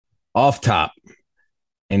Off top,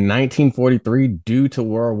 in 1943, due to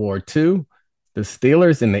World War II, the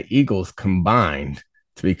Steelers and the Eagles combined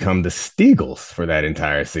to become the Steagles for that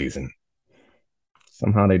entire season.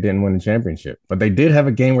 Somehow they didn't win the championship, but they did have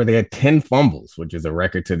a game where they had 10 fumbles, which is a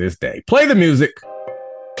record to this day. Play the music.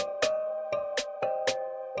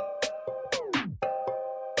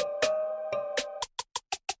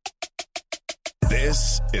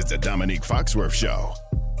 This is the Dominique Foxworth Show.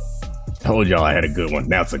 Told y'all I had a good one.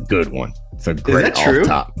 Now it's a good one. It's a Is great that off true?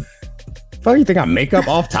 top. Fuck, you think I make up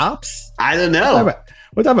off tops? I don't What type know. of,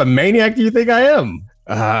 what type of maniac do you think I am?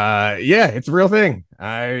 Yeah, it's a real thing.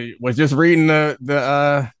 I was just reading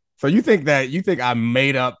the so you think I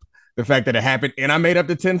made up the fact that it happened and I made up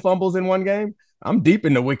the 10 fumbles in one game? I'm deep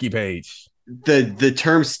in the wiki page. The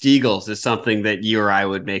term Steagles is something that you or I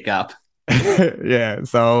would make up. Yeah,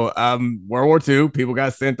 so World War II, people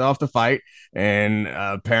got sent off to fight, and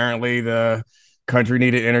apparently the country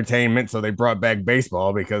needed entertainment, so they brought back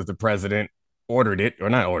baseball because the president ordered it, or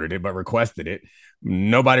not ordered it, but requested it.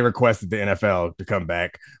 Nobody requested the NFL to come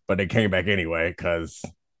back, but they came back anyway because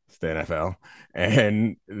it's the NFL.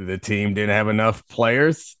 And the team didn't have enough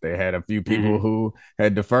players. They had a few people Mhm. who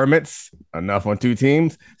had deferments, enough on two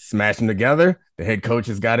teams, smashed them together. The head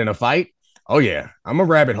coaches got in a fight. Oh yeah, I'm a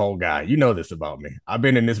rabbit hole guy. You know this about me. I've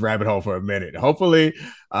been in this rabbit hole for a minute. Hopefully,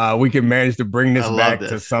 we can manage to bring I this love back to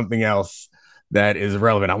this. something else that is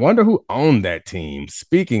relevant. I wonder who owned that team.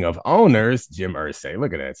 Speaking of owners, Jim Irsay.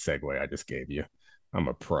 Look at that segue I just gave you. I'm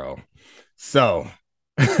a pro. So,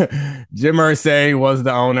 Jim Irsay was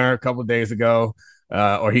the owner a couple of days ago,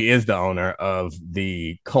 or he is the owner of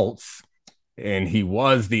the Colts, and he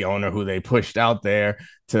was the owner who they pushed out there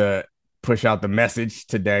to push out the message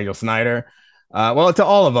to Daniel Snyder. Well, to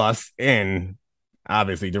all of us, and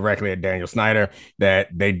obviously directly at Daniel Snyder, that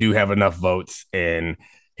they do have enough votes, and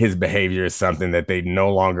his behavior is something that they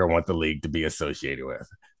no longer want the league to be associated with.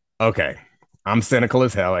 Okay, I'm cynical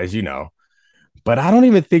as hell, as you know, but I don't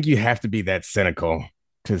even think you have to be that cynical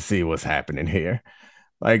to see what's happening here.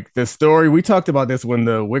 Like the story, we talked about this when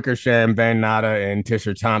the Wickersham, Van Natta, and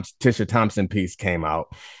Tisha Thompson piece came out,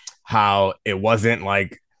 how it wasn't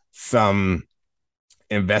like some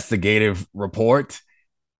investigative report.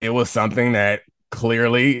 It was something that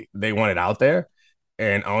clearly they wanted out there,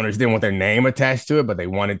 and owners didn't want their name attached to it, but they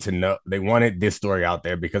wanted to know, they wanted this story out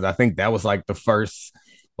there because I think that was like the first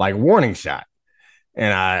like warning shot.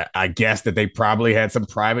 And I guess that they probably had some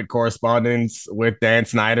private correspondence with Dan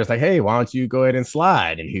Snyder. It's like, hey, why don't you go ahead and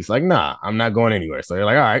slide? And he's like, nah, I'm not going anywhere. So they're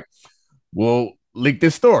like, all right, we'll leak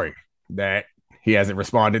this story that he hasn't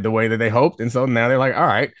responded the way that they hoped. And so now they're like, all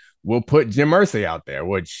right, we'll put Jim Irsay out there,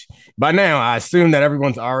 which by now I assume that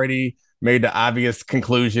everyone's already made the obvious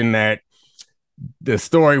conclusion that the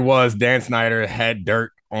story was Dan Snyder had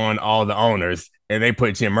dirt on all the owners and they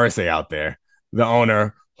put Jim Irsay out there, the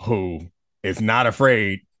owner who is not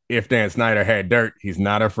afraid. If Dan Snyder had dirt, he's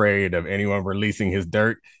not afraid of anyone releasing his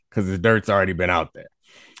dirt because his dirt's already been out there.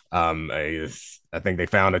 I think they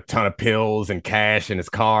found a ton of pills and cash in his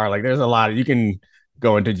car. Like there's a lot of, you can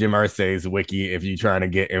go into Jim Irsay's wiki if you're trying to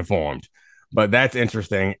get informed. But that's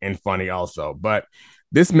interesting and funny also. But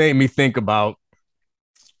this made me think about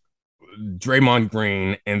Draymond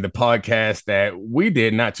Green and the podcast that we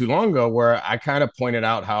did not too long ago, where I kind of pointed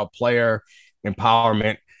out how player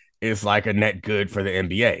empowerment is like a net good for the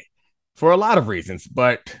NBA for a lot of reasons.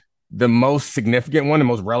 But the most significant one, the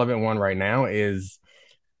most relevant one right now is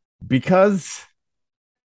because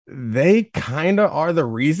they kind of are the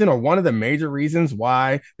reason, or one of the major reasons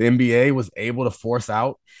why the NBA was able to force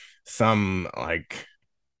out some like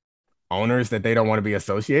owners that they don't want to be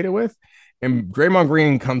associated with. And Draymond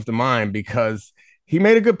Green comes to mind because he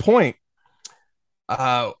made a good point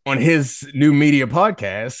on his new media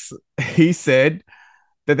podcast. He said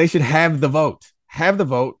that they should have the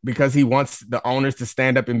vote because he wants the owners to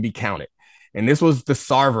stand up and be counted. And this was the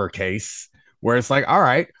Sarver case where it's like, all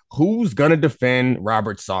right, who's going to defend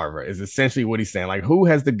Robert Sarver is essentially what he's saying. Like, who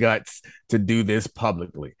has the guts to do this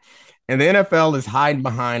publicly? And the NFL is hiding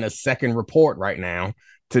behind a second report right now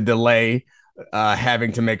to delay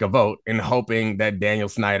having to make a vote and hoping that Daniel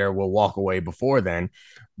Snyder will walk away before then.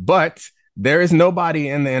 But there is nobody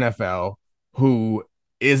in the NFL who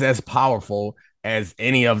is as powerful as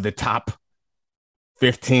any of the top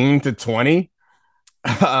 15 to 20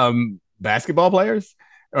 basketball players,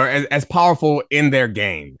 or as powerful in their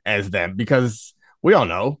game as them, because we all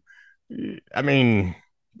know, I mean,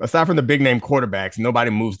 aside from the big name quarterbacks,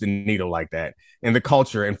 nobody moves the needle like that. And the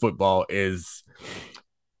culture in football is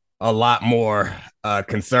a lot more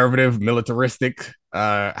conservative, militaristic,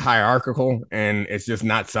 hierarchical, and it's just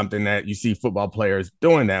not something that you see football players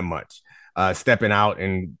doing that much, stepping out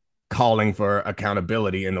and calling for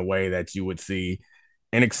accountability in the way that you would see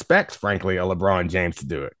and expect, frankly, a LeBron James to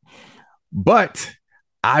do it. But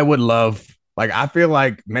I would love, like, I feel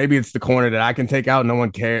like maybe it's the corner that I can take out. No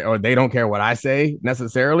one care, or they don't care what I say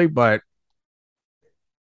necessarily, but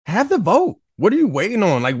have the vote. What are you waiting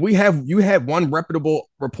on? Like, you had one reputable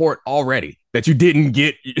report already that you didn't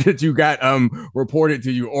get, that you got reported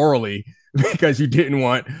to you orally because you didn't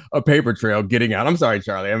want a paper trail getting out. I'm sorry,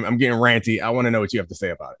 Charlie. I'm getting ranty. I want to know what you have to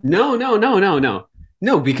say about it.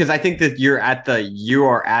 No, because I think that you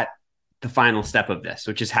are at the final step of this,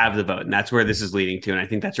 which is have the vote. And that's where this is leading to. And I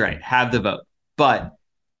think that's right. Have the vote. But,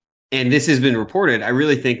 and this has been reported, I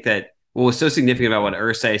really think that what was so significant about what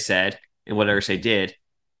Irsay said and what Irsay did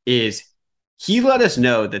is he let us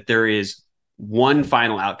know that there is one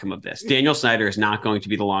final outcome of this. Daniel Snyder is not going to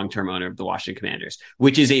be the long-term owner of the Washington Commanders,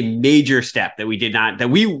 which is a major step that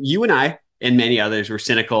you and I and many others were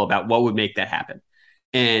cynical about what would make that happen.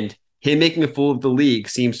 And him making a fool of the league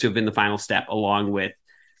seems to have been the final step, along with,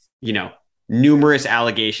 numerous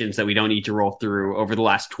allegations that we don't need to roll through over the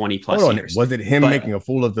last 20 plus years. Was it him making a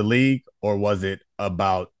fool of the league, or was it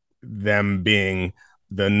about them being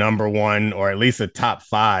the number one, or at least a top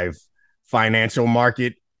 5 financial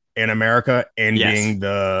market in America, and being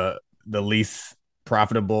the least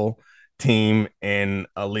profitable team in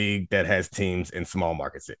a league that has teams in small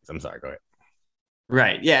market cities? I'm sorry, go ahead.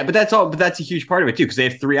 Right. Yeah, but that's a huge part of it too, because they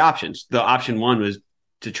have 3 options. The option 1 was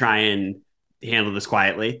to try and handle this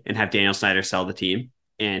quietly and have Daniel Snyder sell the team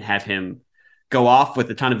and have him go off with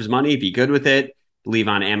a ton of his money, be good with it, leave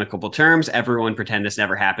on amicable terms. Everyone pretend this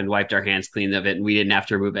never happened, wiped our hands clean of it, and we didn't have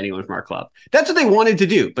to remove anyone from our club. That's what they wanted to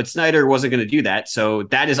do, but Snyder wasn't going to do that, so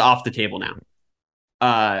that is off the table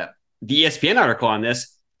now. The ESPN article on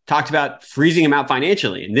this talked about freezing him out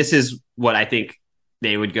financially, and this is what I think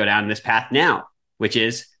they would go down this path now, which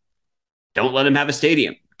is don't let him have a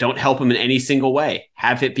stadium. Don't help him in any single way.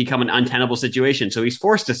 Have it become an untenable situation so he's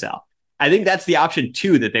forced to sell. I think that's the option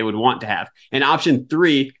 2 that they would want to have. And option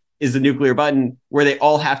 3 is the nuclear button, where they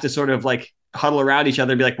all have to sort of like huddle around each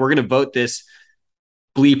other and be like, we're going to vote this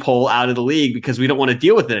bleep hole out of the league because we don't want to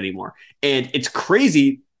deal with it anymore. And it's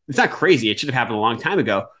crazy. It's not crazy. It should have happened a long time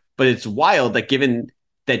ago, but it's wild that given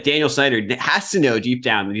that Daniel Snyder has to know deep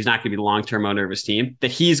down that he's not going to be the long-term owner of his team, that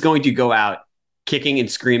he's going to go out kicking and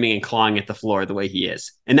screaming and clawing at the floor the way he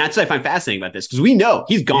is. And that's what I find fascinating about this, because we know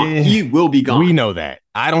he's gone. He will be gone. We know that.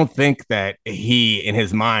 I don't think that he, in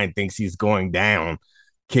his mind, thinks he's going down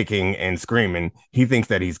kicking and screaming. He thinks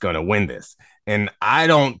that he's going to win this. And I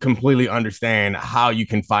don't completely understand how you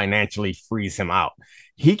can financially freeze him out.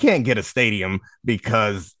 He can't get a stadium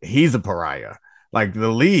because he's a pariah. Like the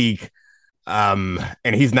league, and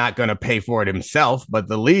he's not going to pay for it himself, but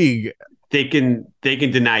the league... They can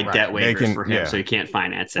deny debt waivers for him, so he can't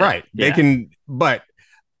finance it. Right. Yeah. They can, but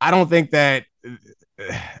I don't think that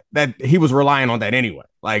he was relying on that anyway.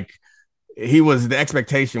 Like the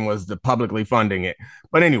expectation was the publicly funding it.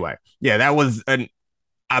 But anyway, yeah, that was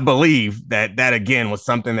I believe that again was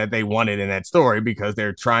something that they wanted in that story, because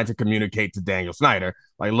they're trying to communicate to Daniel Snyder,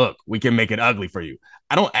 like, look, we can make it ugly for you.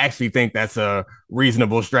 I don't actually think that's a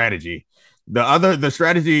reasonable strategy. The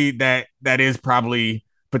strategy that is probably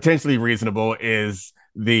potentially reasonable is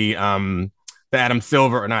the Donald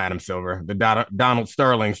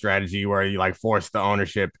Sterling strategy, where you like force the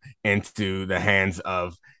ownership into the hands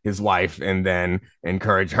of his wife and then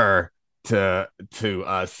encourage her to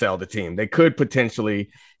sell the team. They could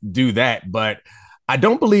potentially do that, but I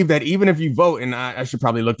don't believe that even if you vote, and I should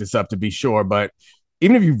probably look this up to be sure, but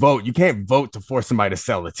even if you vote, you can't vote to force somebody to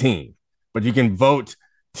sell the team, but you can vote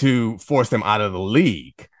to force them out of the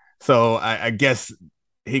league. So I guess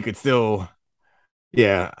he could still,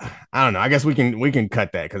 I don't know. I guess we can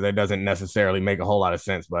cut that because that doesn't necessarily make a whole lot of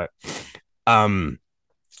sense. But I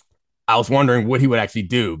was wondering what he would actually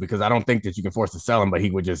do, because I don't think that you can force to sell him, but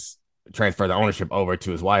he would just transfer the ownership over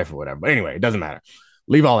to his wife or whatever. But anyway, it doesn't matter.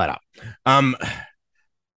 Leave all that out.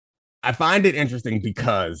 I find it interesting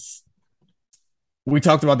because we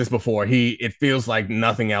talked about this before. It feels like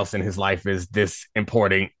nothing else in his life is this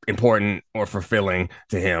important or fulfilling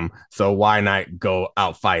to him. So why not go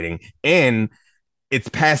out fighting? And it's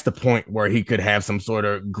past the point where he could have some sort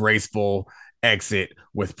of graceful exit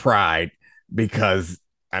with pride, because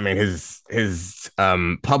I mean his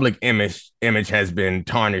public image has been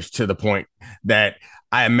tarnished to the point that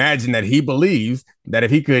I imagine that he believes that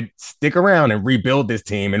if he could stick around and rebuild this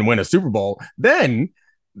team and win a Super Bowl, then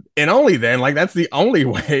and only then, like, that's the only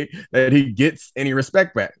way that he gets any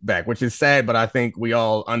respect back, which is sad, but I think we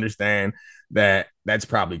all understand that that's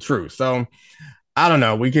probably true. So I don't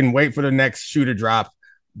know. We can wait for the next shoe to drop,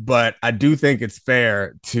 but I do think it's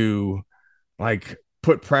fair to, like,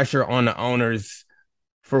 put pressure on the owners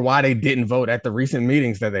for why they didn't vote at the recent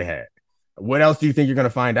meetings that they had. What else do you think you're going to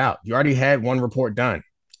find out? You already had one report done.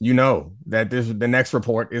 You know that the next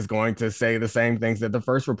report is going to say the same things that the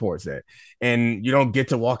first report said. And you don't get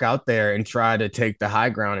to walk out there and try to take the high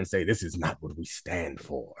ground and say, this is not what we stand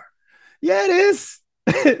for. Yeah, it is.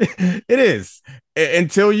 It is.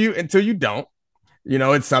 Until you don't,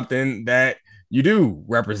 it's something that you do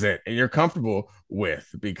represent and you're comfortable with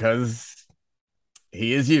because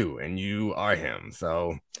he is you and you are him.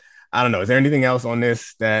 So I don't know. Is there anything else on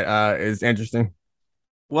this that is interesting?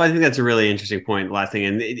 Well, I think that's a really interesting point. Last thing,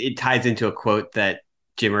 and it ties into a quote that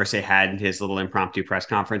Jim Irsay had in his little impromptu press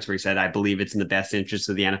conference where he said, "I believe it's in the best interest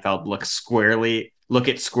of the NFL to look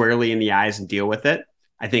it squarely in the eyes and deal with it."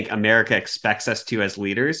 I think America expects us to as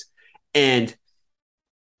leaders. And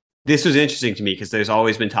this was interesting to me because there's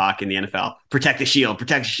always been talk in the NFL, protect the shield,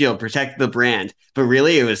 protect the brand. But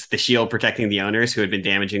really it was the shield protecting the owners who had been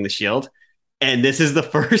damaging the shield. And this is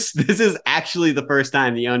actually the first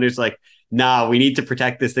time the owners like, nah, we need to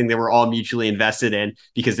protect this thing that we're all mutually invested in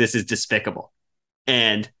because this is despicable.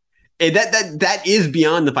 And that is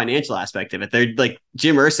beyond the financial aspect of it. They're like,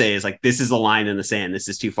 Jim Irsay is like, this is a line in the sand. This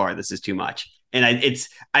is too far. This is too much. And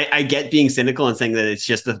I get being cynical and saying that it's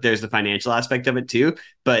just that there's the financial aspect of it too.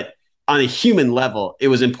 But on a human level, it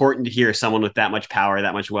was important to hear someone with that much power,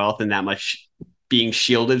 that much wealth, and that much being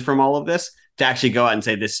shielded from all of this to actually go out and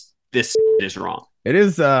say this is wrong. It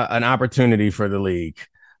is an opportunity for the league.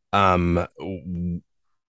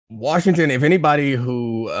 Washington, if anybody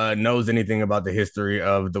who knows anything about the history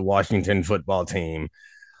of the Washington football team,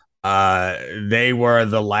 they were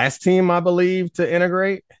the last team, I believe, to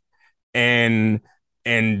integrate. And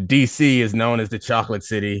DC is known as the Chocolate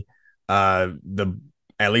City. At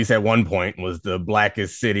least at one point was the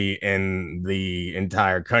blackest city in the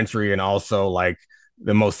entire country, and also like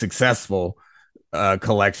the most successful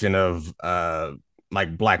collection of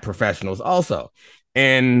like black professionals also.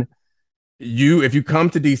 And if you come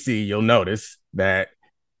to DC, you'll notice that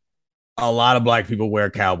a lot of black people wear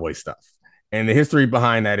Cowboy stuff. And the history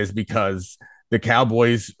behind that is because the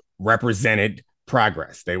Cowboys represented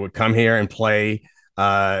progress. They would come here and play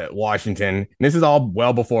Washington. And this is all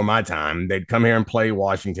well before my time. They'd come here and play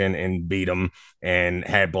Washington and beat them and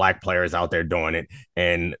had black players out there doing it.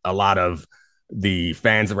 And a lot of the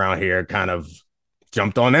fans around here kind of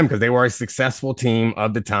jumped on them because they were a successful team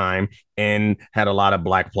of the time and had a lot of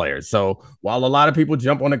black players. So while a lot of people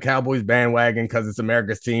jump on the Cowboys bandwagon because it's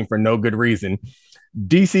America's team for no good reason,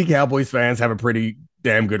 DC Cowboys fans have a pretty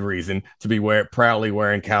damn good reason to be proudly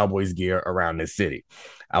wearing Cowboys gear around this city.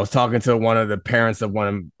 I was talking to one of the parents of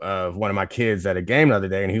one of my kids at a game the other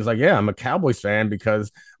day, and he was like, yeah, I'm a Cowboys fan because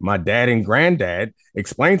my dad and granddad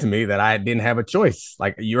explained to me that I didn't have a choice.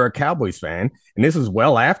 Like, you're a Cowboys fan. And this was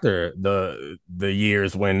well after the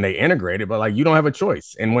years when they integrated, but like, you don't have a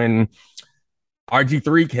choice. And when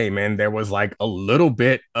RG3 came in, there was like a little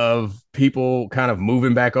bit of people kind of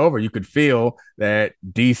moving back over. You could feel that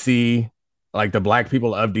DC, like the black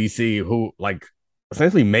people of DC who like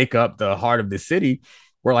essentially make up the heart of the city,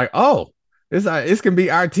 were like, oh, this can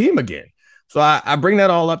be our team again. So I bring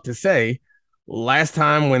that all up to say, last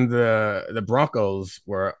time when the Broncos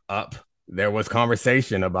were up, there was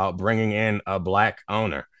conversation about bringing in a black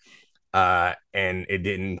owner, and it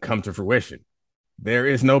didn't come to fruition. There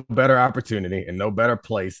is no better opportunity and no better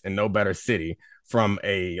place and no better city from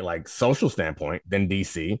a like social standpoint than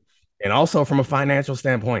DC, and also from a financial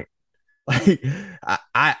standpoint. Like,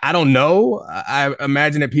 I don't know. I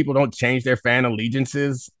imagine that people don't change their fan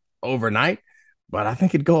allegiances overnight, but I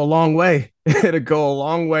think it'd go a long way. It'd go a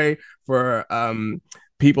long way for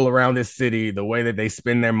people around this city, the way that they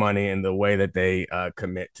spend their money and the way that they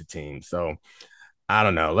commit to teams. So I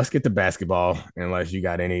don't know. Let's get to basketball, unless you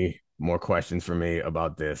got any more questions for me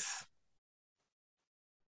about this.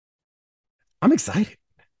 I'm excited.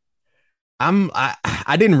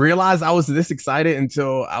 I didn't realize I was this excited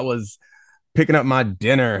until I was picking up my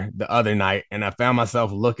dinner the other night, and I found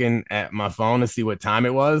myself looking at my phone to see what time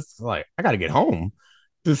it was. Like, I got to get home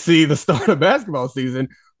to see the start of basketball season,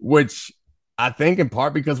 which I think in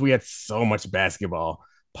part because we had so much basketball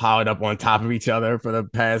piled up on top of each other for the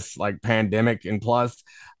past like pandemic, and plus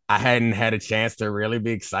I hadn't had a chance to really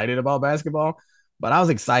be excited about basketball. But I was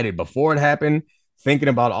excited before it happened, thinking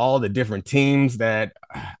about all the different teams that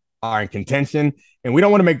are in contention. And we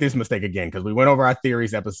don't want to make this mistake again, because we went over our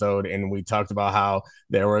theories episode and we talked about how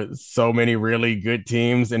there were so many really good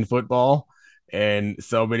teams in football and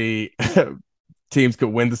so many teams could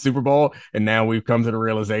win the Super Bowl. And now we've come to the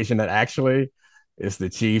realization that actually it's the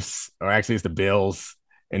Chiefs, or actually it's the Bills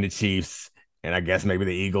and the Chiefs, and I guess maybe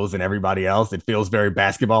the Eagles and everybody else. It feels very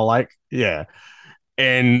basketball like. Yeah.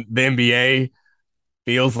 And the NBA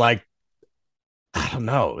feels like, I don't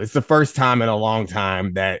know, it's the first time in a long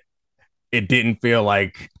time that it didn't feel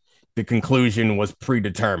like the conclusion was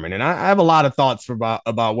predetermined. And I have a lot of thoughts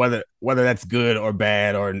about whether that's good or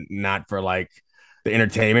bad or not for like the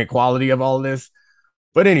entertainment quality of all of this.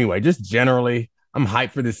 But anyway, just generally, I'm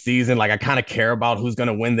hyped for this season. Like I kind of care about who's going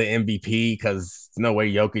to win the MVP because there's no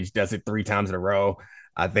way Jokic does it 3 times in a row.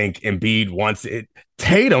 I think Embiid wants it.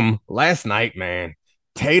 Tatum last night, man.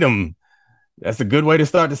 Tatum, that's a good way to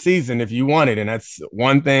start the season if you want it. And that's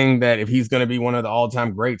one thing that if he's going to be one of the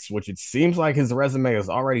all-time greats, which it seems like his resume is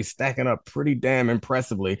already stacking up pretty damn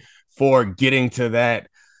impressively for getting to that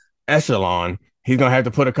echelon, he's going to have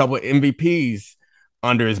to put a couple of MVPs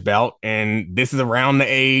under his belt. And this is around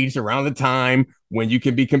the time when you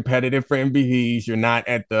can be competitive for MVPs. You're not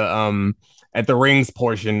at the rings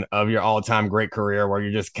portion of your all-time great career where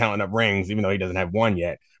you're just counting up rings, even though he doesn't have one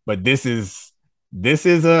yet. But this is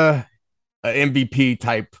a MVP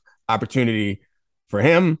type opportunity for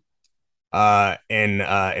him and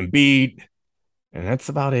Embiid, and that's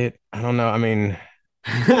about it. I don't know. I mean,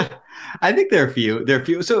 I think there are a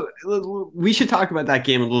few. So we should talk about that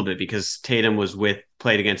game a little bit because Tatum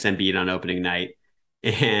played against Embiid on opening night,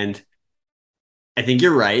 and I think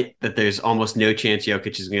you're right that there's almost no chance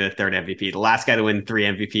Jokic is going to get a third MVP. The last guy to win 3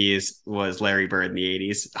 MVPs was Larry Bird in the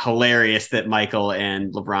 80s. Hilarious that Michael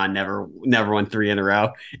and LeBron never won 3 in a row.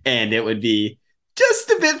 And it would be just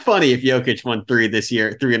a bit funny if Jokic won 3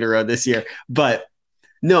 in a row this year. But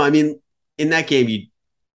no, I mean, in that game,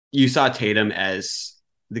 you saw Tatum as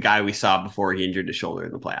the guy we saw before he injured his shoulder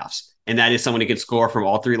in the playoffs. And that is someone who can score from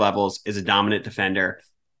all 3 levels, is a dominant defender,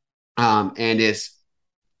 and is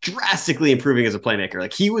drastically improving as a playmaker.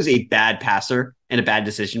 Like he was a bad passer and a bad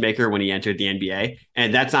decision maker when he entered the NBA,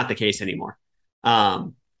 and that's not the case anymore.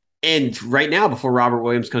 And right now, before Robert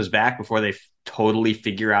Williams comes back, before they totally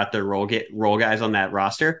figure out their role guys on that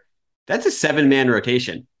roster, that's a 7-man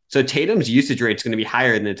rotation. So Tatum's usage rate is going to be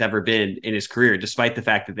higher than it's ever been in his career, despite the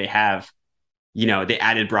fact that they have, they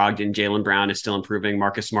added Brogdon. Jaylen Brown is still improving.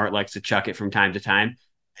 Marcus Smart likes to chuck it from time to time.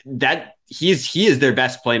 That he is their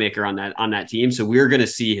best playmaker on that team. So we're going to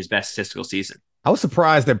see his best statistical season. I was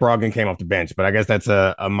surprised that Brogdon came off the bench, but I guess that's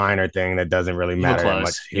a minor thing that doesn't really matter that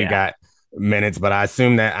much. He got minutes, but I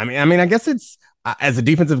assume that, I mean, I guess it's, as a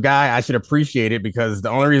defensive guy, I should appreciate it because the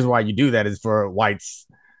only reason why you do that is for White's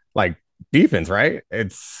like defense, right?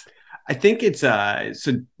 I think it's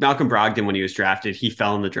so Malcolm Brogdon, when he was drafted, he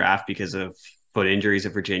fell in the draft because of foot injuries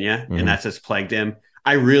at Virginia, and that's just plagued him.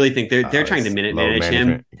 I really think they're trying to minute manage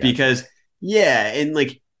him because and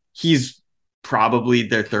like he's probably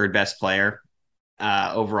their 3rd best player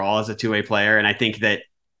overall as a 2-way player, and I think that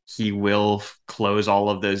he will close all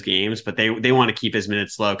of those games, but they want to keep his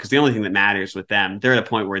minutes low because the only thing that matters with them, they're at a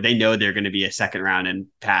point where they know they're going to be a second round and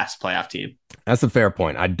pass playoff team. That's a fair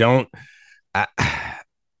point.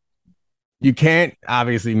 You can't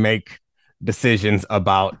obviously make decisions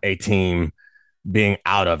about a team being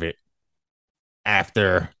out of it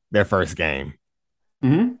after their first game.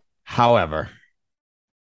 Mm-hmm. However,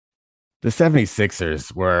 the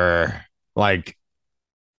 76ers were like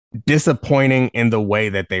disappointing in the way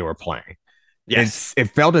that they were playing. Yes. It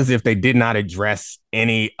felt as if they did not address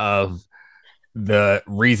any of the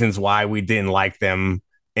reasons why we didn't like them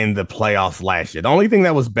in the playoffs last year. The only thing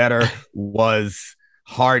that was better was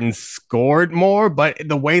Harden scored more, but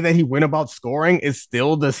the way that he went about scoring is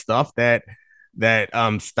still the stuff that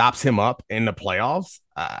stops him up in the playoffs.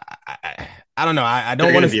 I don't know. I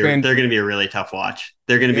don't want to spend. They're going to be a really tough watch.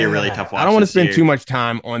 They're going to be a really tough watch. I don't want to spend too much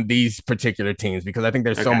time on these particular teams because I think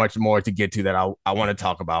there's so much more to get to that I want to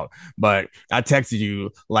talk about. But I texted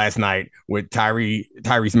you last night with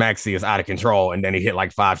Tyrese Maxey is out of control, and then he hit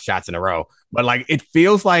like 5 shots in a row. But like it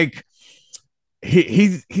feels like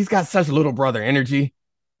he's got such little brother energy.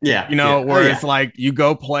 Yeah. It's like you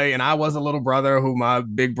go play, and I was a little brother who my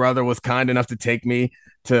big brother was kind enough to take me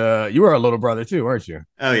to. You were a little brother too, weren't you?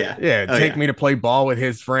 Oh yeah. Yeah. Take me to play ball with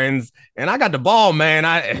his friends. And I got the ball, man.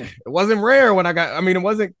 It wasn't rare when it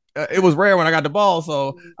was rare when I got the ball.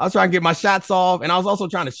 So I was trying to get my shots off, and I was also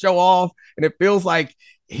trying to show off. And it feels like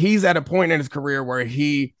he's at a point in his career where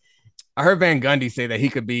I heard Van Gundy say that he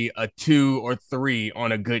could be a 2 or 3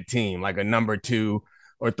 on a good team, like a number 2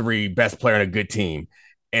 or 3 best player on a good team.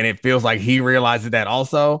 And it feels like he realizes that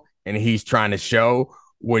also, and he's trying to show,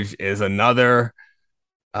 which is another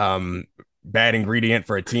bad ingredient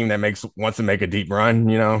for a team that wants to make a deep run,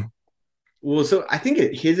 Well, so I think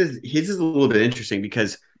his is a little bit interesting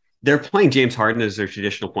because they're playing James Harden as their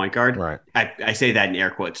traditional point guard. Right. I say that in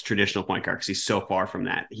air quotes, traditional point guard, because he's so far from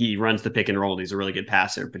that. He runs the pick and roll. He's a really good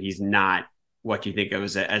passer, but he's not what you think of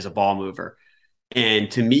as a ball mover.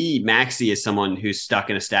 And to me, Maxey is someone who's stuck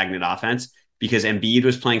in a stagnant offense because Embiid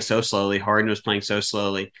was playing so slowly, Harden was playing so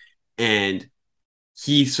slowly, and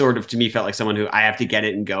he sort of to me felt like someone who I have to get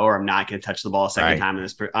it and go, or I'm not going to touch the ball a second time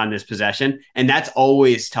on this possession, and that's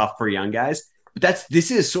always tough for young guys. But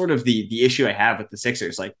this is sort of the issue I have with the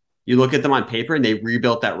Sixers. Like you look at them on paper, and they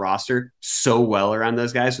rebuilt that roster so well around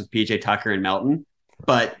those guys with PJ Tucker and Melton,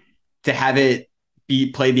 but to have it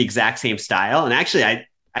play the exact same style, and actually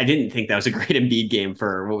I didn't think that was a great Embiid game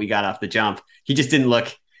for what we got off the jump. He just didn't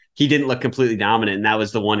look completely dominant, and that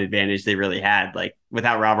was the one advantage they really had. Like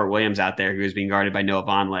without Robert Williams out there, who was being guarded by Noah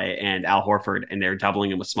Vonleh and Al Horford, and they're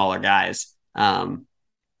doubling him with smaller guys.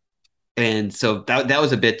 And so that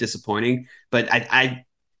was a bit disappointing. But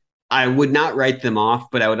I would not write them off,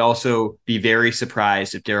 but I would also be very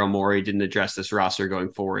surprised if Daryl Morey didn't address this roster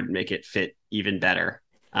going forward and make it fit even better.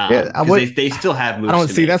 They still have moves. I don't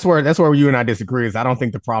see that's where you and I disagree. Is I don't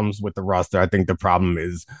think the problem's with the roster. I think the problem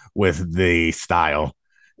is with the style.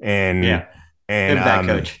 And that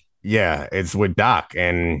coach. Yeah, it's with Doc,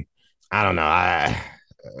 and I don't know.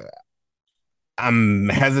 I'm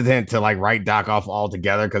hesitant to like write Doc off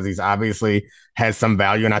altogether because he's obviously has some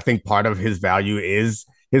value, and I think part of his value is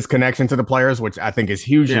his connection to the players, which I think is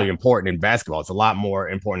hugely important in basketball. It's a lot more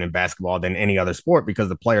important in basketball than any other sport because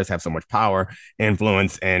the players have so much power,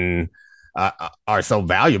 influence, and are so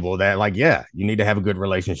valuable that like, yeah, you need to have a good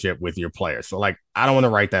relationship with your players. So like, I don't want to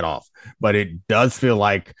write that off, but it does feel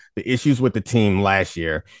like the issues with the team last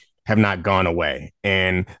year have not gone away,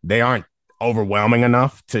 and they aren't overwhelming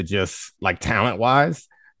enough to just like talent wise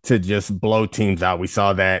to just blow teams out. We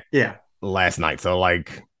saw that last night. So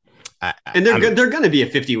like, they're going to be a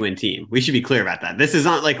 50-win team. We should be clear about that. This is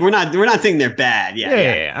not like we're not saying they're bad.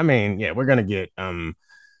 Yeah. I mean, we're going to get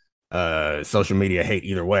social media hate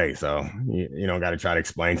either way. So you don't got to try to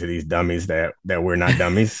explain to these dummies that we're not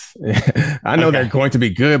dummies. I know they're going to be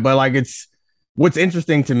good, but like what's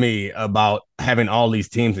interesting to me about having all these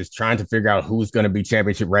teams is trying to figure out who's going to be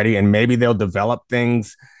championship ready, and maybe they'll develop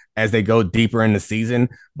things as they go deeper in the season.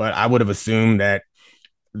 But I would have assumed that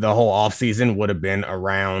the whole offseason would have been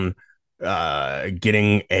around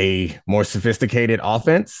getting a more sophisticated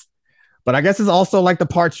offense. But I guess it's also like the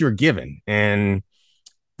parts you're given, and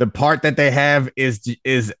the part that they have is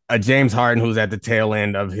a James Harden who's at the tail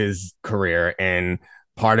end of his career, and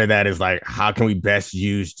part of that is like, how can we best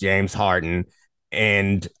use James Harden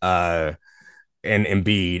and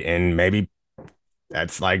Embiid, and maybe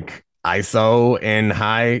that's like ISO and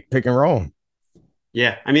high pick and roll.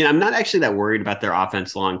 Yeah, I mean, I'm not actually that worried about their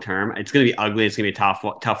offense long term. It's going to be ugly. It's going to be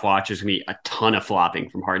a tough watch. There's going to be a ton of flopping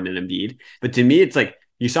from Harden and Embiid. But to me, it's like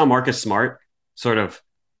you saw Marcus Smart sort of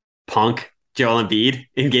punk Joel Embiid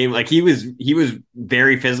in game. Like he was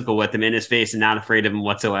very physical with him in his face and not afraid of him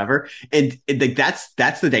whatsoever. And that's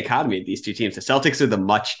the dichotomy of these two teams. The Celtics are the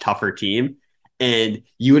much tougher team. And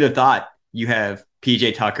you would have thought you have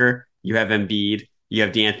PJ Tucker, you have Embiid, you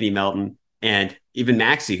have DeAnthony Melton, and even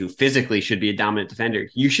Maxey, who physically should be a dominant defender.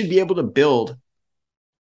 You should be able to build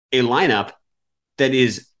a lineup that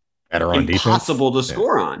is better on impossible defense to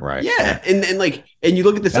score on. Right. Yeah. And you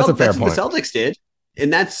look at the Celtics, that's what the Celtics did.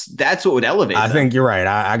 And that's what would elevate them. I think you're right.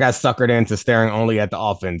 I got suckered into staring only at the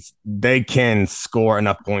offense. They can score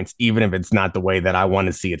enough points, even if it's not the way that I want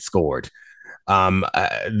to see it scored.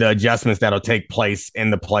 The adjustments that'll take place in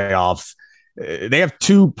the playoffs. They have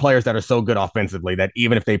two players that are so good offensively that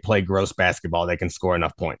even if they play gross basketball, they can score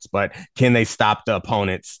enough points. But can they stop the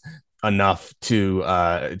opponents enough to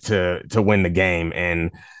win the game?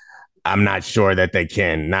 And I'm not sure that they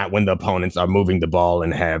can, not when the opponents are moving the ball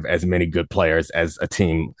and have as many good players as a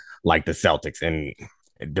team like the Celtics. And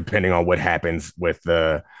depending on what happens with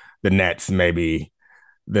the Nets, maybe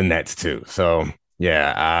the Nets too. So,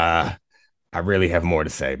 yeah, I really have more to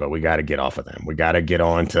say, but we got to get off of them. We got to get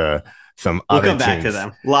on to some other teams. We'll come back to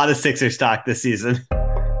them. A lot of Sixers stock this season.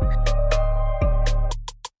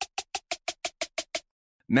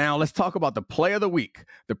 Now, let's talk about the play of the week.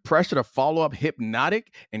 The pressure to follow up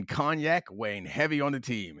Hypnotic and Cognac weighing heavy on the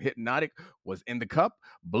team. Hypnotic was in the cup,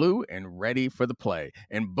 blue, and ready for the play.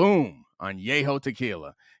 And boom, Añejo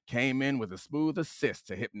Tequila came in with a smooth assist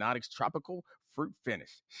to Hypnotic's tropical fruit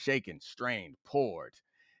finish. Shaken, strained, poured.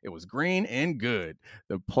 It was green and good.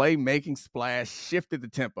 The playmaking splash shifted the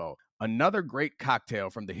tempo. Another great cocktail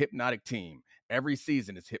from the Hypnotic team. Every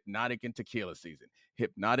season is Hypnotic and Tequila season.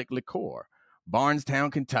 Hypnotic Liqueur.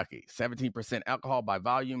 Barnstown, Kentucky. 17% alcohol by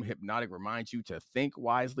volume. Hypnotic reminds you to think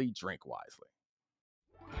wisely, drink wisely.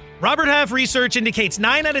 Robert Half research indicates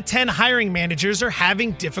 9 out of 10 hiring managers are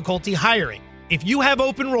having difficulty hiring. If you have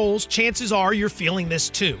open roles, chances are you're feeling this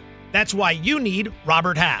too. That's why you need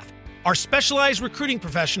Robert Half. Our specialized recruiting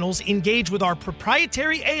professionals engage with our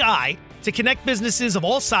proprietary AI to connect businesses of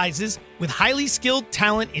all sizes with highly skilled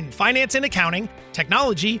talent in finance and accounting,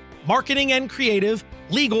 technology, marketing and creative,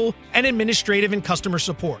 legal, and administrative and customer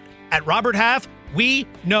support. At Robert Half, we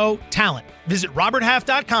know talent. Visit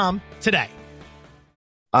roberthalf.com today.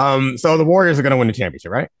 So the Warriors are going to win the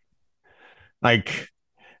championship, right? I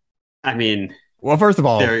mean, well, first of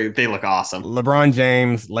all, they look awesome. LeBron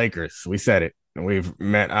James, Lakers. We said it. We've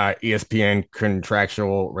met ESPN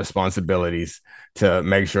contractual responsibilities to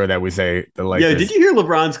make sure that we say the Lakers. Yeah, did you hear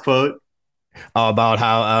LeBron's quote about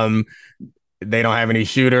how they don't have any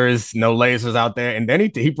shooters, no lasers out there, and then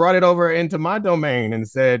he brought it over into my domain and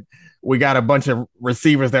said we got a bunch of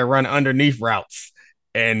receivers that run underneath routes,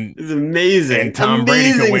 and it's amazing. And Tom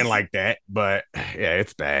Brady can win like that, but yeah,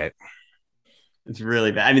 it's bad. It's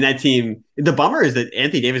really bad. I mean, that team. The bummer is that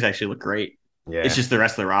Anthony Davis actually looked great. Yeah. It's just the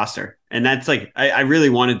rest of the roster. And that's like, I really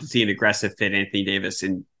wanted to see an aggressive fit Anthony Davis.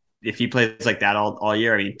 And if he plays like that all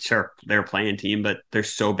year, I mean, sure, they're a playing team, but they're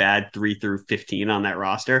so bad 3 through 15 on that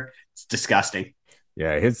roster. It's disgusting.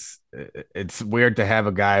 Yeah, it's weird to have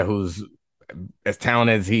a guy who's as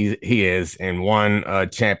talented as he is and won a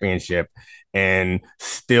championship and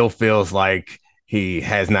still feels like he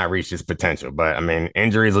has not reached his potential. But I mean,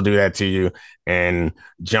 injuries will do that to you, and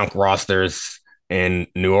junk rosters in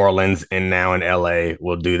New Orleans and now in LA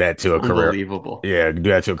will do that to a career. Unbelievable. Yeah, do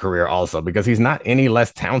that to a career also, because he's not any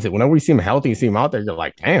less talented. Whenever we see him healthy, you see him out there, you're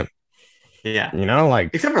like, damn. Yeah. You know, like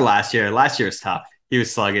except for last year. Last year was tough. He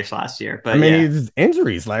was sluggish last year. But I mean, he's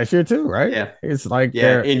injuries last year too, right? Yeah. It's like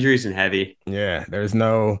injuries and heavy. Yeah, there's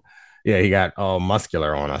no he got all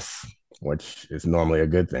muscular on us, which is normally a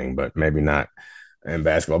good thing, but maybe not in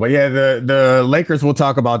basketball. But yeah, the Lakers, will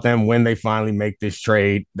talk about them when they finally make this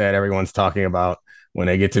trade that everyone's talking about, when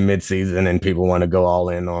they get to midseason and people want to go all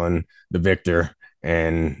in on the victor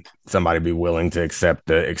and somebody be willing to accept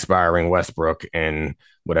the expiring Westbrook and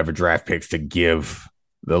whatever draft picks to give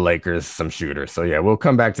the Lakers some shooters. So yeah, we'll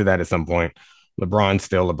come back to that at some point. LeBron's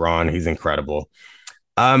still LeBron. He's incredible.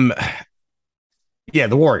 Yeah,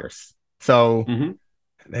 the Warriors. So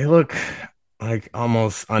they look like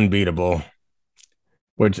almost unbeatable,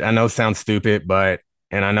 which I know sounds stupid,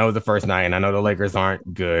 and I know the first night, and I know the Lakers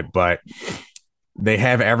aren't good, but they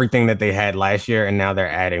have everything that they had last year, and now they're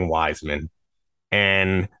adding Wiseman,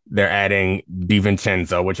 and they're adding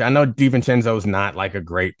DiVincenzo, which I know DiVincenzo is not like a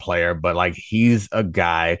great player, but like he's a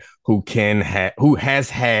guy who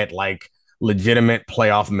has had like legitimate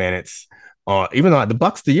playoff minutes. Even though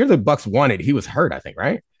the year the Bucks won it, he was hurt, I think,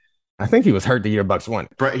 right? I think he was hurt the year Bucks won.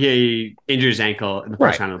 He injured his ankle in the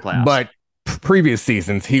first round of the playoffs. But previous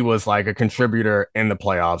seasons, he was like a contributor in the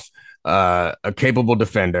playoffs, a capable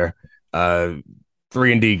defender,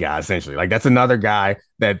 3-and-D guy, essentially. Like that's another guy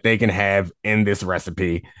that they can have in this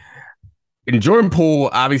recipe. And Jordan Poole,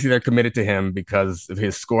 obviously they're committed to him because of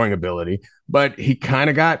his scoring ability, but he kind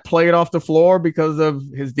of got played off the floor because of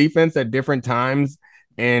his defense at different times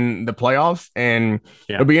in the playoffs. And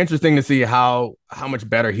it'll be interesting to see how much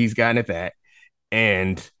better he's gotten at that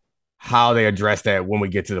and how they address that when we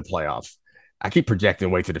get to the playoffs. I keep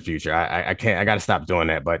projecting way to the future. I can't. I got to stop doing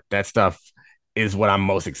that. But that stuff is what I'm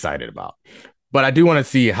most excited about. But I do want to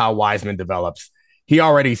see how Wiseman develops. He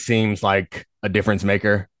already seems like a difference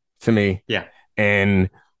maker to me. Yeah.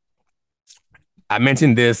 And I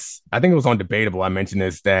mentioned this, I think it was on Debatable. I mentioned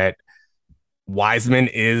this, that Wiseman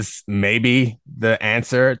is maybe the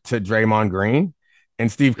answer to Draymond Green.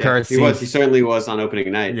 And Steve Kerr he certainly was on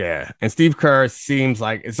opening night. Yeah. And Steve Kerr seems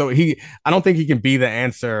like, I don't think he can be the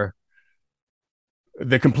answer,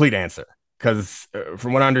 the complete answer. Because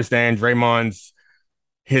from what I understand,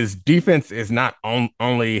 his defense is not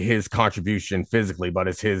only his contribution physically, but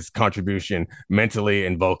it's his contribution mentally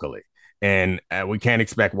and vocally. And we can't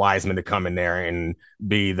expect Wiseman to come in there and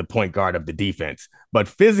be the point guard of the defense. But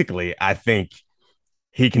physically, I think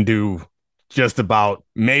he can do just about,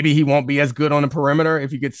 maybe he won't be as good on the perimeter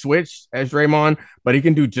if he gets switched as Draymond, but he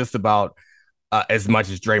can do just about as much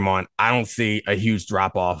as Draymond. I don't see a huge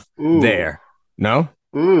drop off there. No?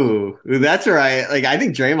 Ooh, that's right. Like I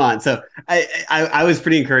think Draymond. So I was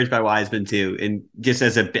pretty encouraged by Wiseman too, and just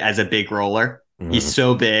as a big roller, he's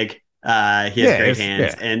so big. He has great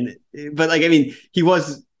hands, but like I mean, he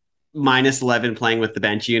was -11 playing with the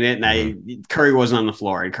bench unit, and Curry wasn't on the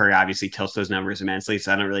floor, and Curry obviously tilts those numbers immensely.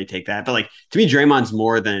 So I don't really take that, but like to me, Draymond's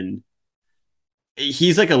more than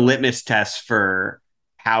he's like a litmus test for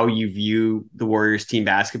how you view the Warriors team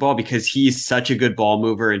basketball, because he's such a good ball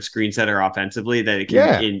mover and screen setter offensively that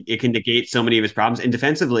it can negate so many of his problems. And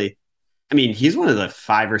defensively, I mean, he's one of the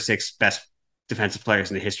 5 or 6 best defensive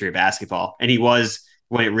players in the history of basketball. And he was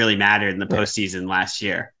when it really mattered in the postseason last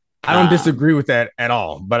year. I don't disagree with that at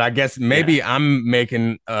all, but I guess maybe I'm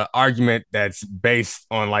making an argument that's based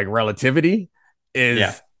on like relativity.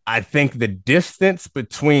 I think the distance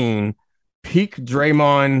between peak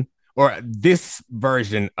Draymond or this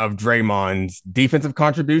version of Draymond's defensive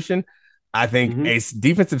contribution, I think a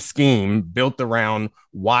defensive scheme built around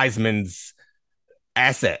Wiseman's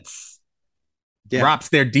assets drops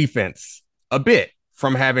their defense a bit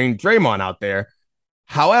from having Draymond out there.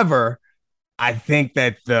 However, I think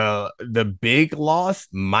that the big loss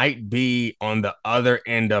might be on the other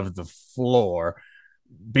end of the floor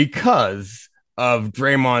because of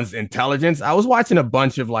Draymond's intelligence. I was watching a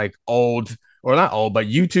bunch of like old, or not old, but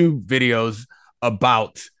YouTube videos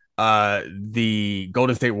about the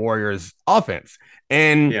Golden State Warriors offense.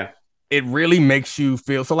 And it really makes you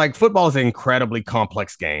feel so like football is an incredibly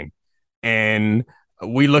complex game. And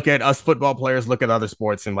we look at us football players, look at other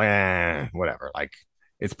sports and like, whatever, like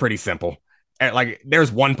it's pretty simple. Like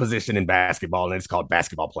there's one position in basketball and it's called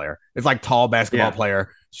basketball player. It's like tall basketball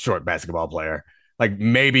player, short basketball player. Like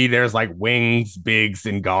maybe there's like wings, bigs,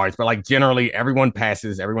 and guards, but like generally everyone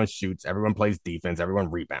passes, everyone shoots, everyone plays defense,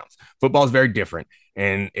 everyone rebounds. Football is very different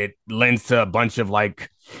and it lends to a bunch of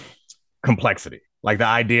like complexity. Like the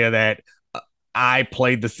idea that I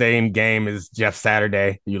played the same game as Jeff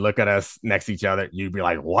Saturday. You look at us next to each other, you'd be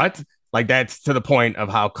like, what? Like that's to the point of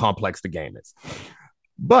how complex the game is.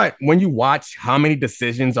 But when you watch how many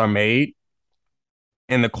decisions are made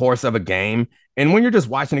in the course of a game, and when you're just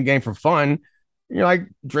watching a game for fun, you're like,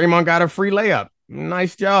 Draymond got a free layup.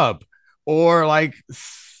 Nice job. Or like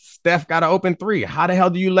Steph got an open three. How the hell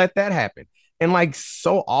do you let that happen? And like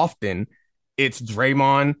so often it's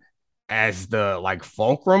Draymond as the like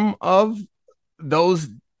fulcrum of those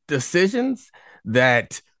decisions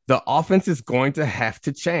that the offense is going to have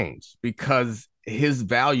to change because his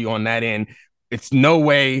value on that end, it's no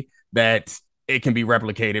way that it can be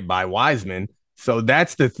replicated by Wiseman. So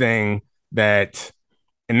that's the thing that,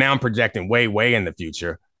 and now I'm projecting way, way in the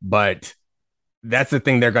future, but that's the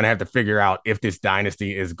thing they're going to have to figure out if this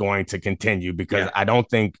dynasty is going to continue, because I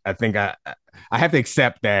have to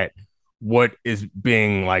accept that what is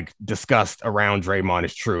being like discussed around Draymond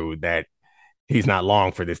is true, that he's not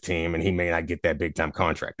long for this team and he may not get that big time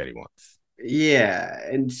contract that he wants. Yeah,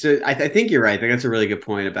 and so I think you're right. I think that's a really good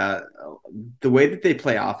point about the way that they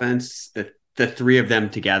play offense. The three of them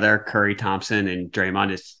together, Curry, Thompson, and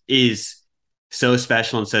Draymond, is so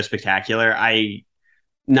special and so spectacular. I'm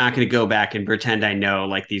not going to go back and pretend I know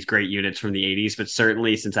like these great units from the 80s, but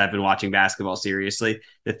certainly since I've been watching basketball seriously,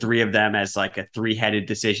 the three of them as like a three-headed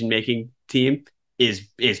decision-making team is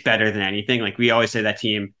better than anything. Like we always say that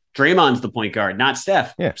team, Draymond's the point guard, not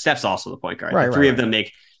Steph. Yeah. Steph's also the point guard. The three of them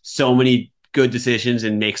make so many good decisions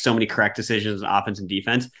and make so many correct decisions on offense and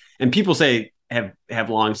defense. And people have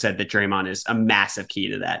long said that Draymond is a massive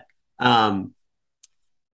key to that.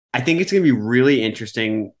 I think it's going to be really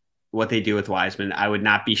interesting what they do with Wiseman. I would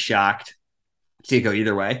not be shocked to see it go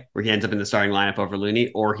either way, where he ends up in the starting lineup over Looney,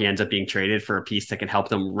 or he ends up being traded for a piece that can help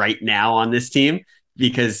them right now on this team.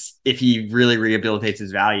 Because if he really rehabilitates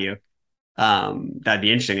his value, that'd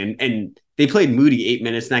be interesting. And they played Moody 8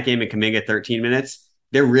 minutes in that game and Kuminga 13 minutes.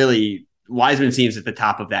 Wiseman seems at the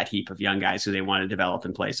top of that heap of young guys who they want to develop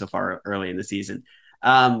and play so far early in the season.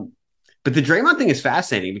 But the Draymond thing is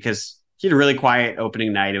fascinating because he had a really quiet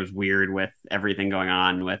opening night. It was weird with everything going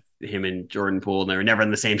on with him and Jordan Poole. And they were never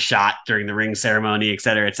in the same shot during the ring ceremony, et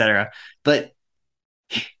cetera, et cetera. But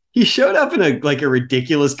he showed up in a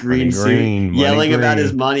ridiculous green suit, yelling about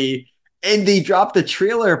his money. And they dropped the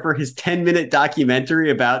trailer for his 10-minute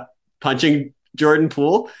documentary about punching Jordan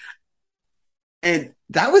Poole. And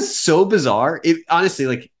that was so bizarre. It honestly,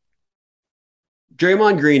 like,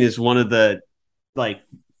 Draymond Green is one of the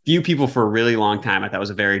few people for a really long time I thought was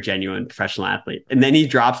a very genuine professional athlete. And then he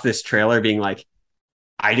drops this trailer being like,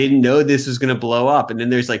 I didn't know this was going to blow up. And then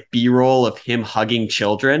there's like B-roll of him hugging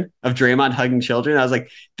children, of Draymond hugging children. I was like,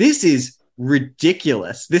 this is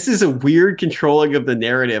ridiculous. This is a weird controlling of the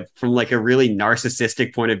narrative from like a really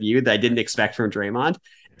narcissistic point of view that I didn't expect from Draymond.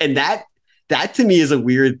 And that to me is a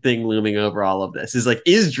weird thing looming over all of this. Is like,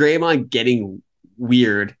 is Draymond getting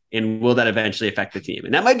weird, and will that eventually affect the team?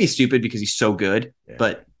 And that might be stupid because he's so good,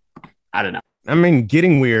 but I don't know. I mean,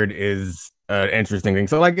 getting weird is an interesting thing.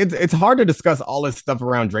 So like, it's hard to discuss all this stuff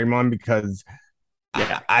around Draymond because we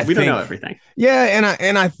don't know everything. Yeah,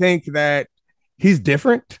 and I think that he's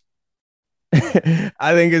different.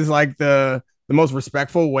 I think it's like the most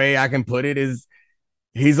respectful way I can put it is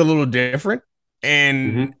he's a little different.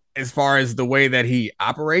 And as far as the way that he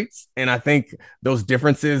operates, and I think those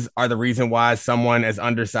differences are the reason why someone as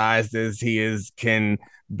undersized as he is can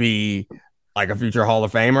be like a future Hall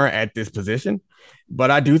of Famer at this position.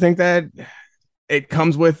 But I do think that it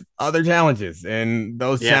comes with other challenges, and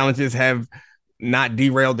those Yeah. challenges have not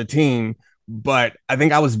derailed the team. But I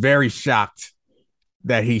think I was very shocked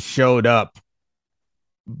that he showed up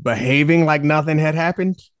behaving like nothing had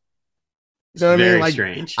happened. You know what I mean? Very Like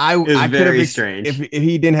strange. I It was could very have strange. if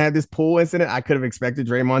he didn't have this pool incident, I could have expected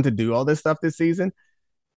Draymond to do all this stuff this season.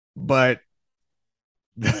 But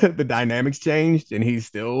the dynamics changed, and he's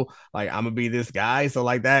still like, I'm gonna be this guy. So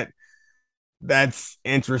like that's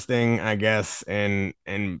interesting, I guess, and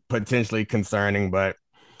potentially concerning. But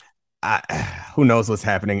who knows what's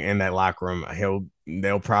happening in that locker room?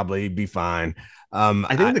 They'll probably be fine.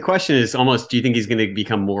 I think the question is almost, do you think he's going to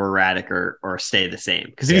become more erratic or stay the same?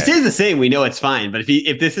 Because if Yeah. he stays the same, we know it's fine. But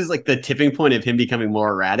if this is like the tipping point of him becoming more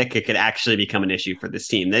erratic, it could actually become an issue for this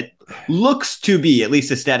team that looks to be, at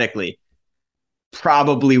least aesthetically,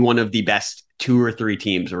 probably one of the best 2 or 3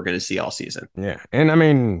 teams we're going to see all season. Yeah, and I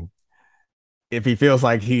mean, if he feels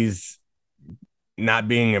like he's not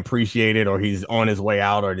being appreciated, or he's on his way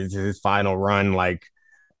out, or this is his final run, like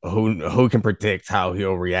who can predict how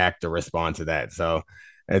he'll react or respond to that? So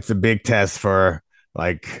it's a big test for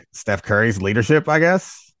like Steph Curry's leadership, I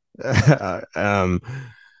guess,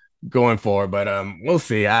 going forward. But we'll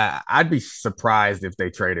see. I'd be surprised if they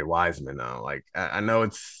traded Wiseman though. Like I know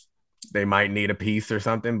they might need a piece or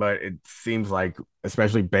something, but it seems like,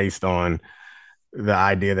 especially based on the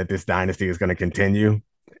idea that this dynasty is going to continue,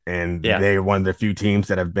 and they're one of the few teams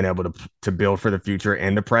that have been able to build for the future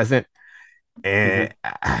and the present. And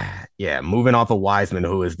moving off of Wiseman,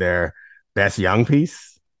 who is their best young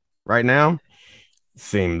piece right now,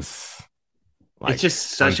 seems like it's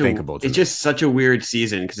just such a weird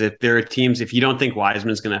season, because if there are teams, if you don't think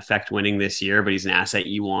Wiseman's going to affect winning this year, but he's an asset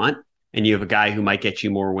you want, and you have a guy who might get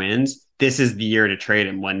you more wins, this is the year to trade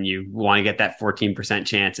him when you want to get that 14%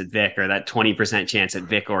 chance at Vic, or that 20% chance at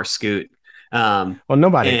Vic or Scoot. Well,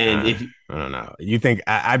 nobody. And I don't know. You think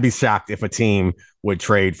I'd be shocked if a team would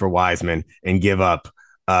trade for Wiseman and give up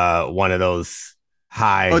one of those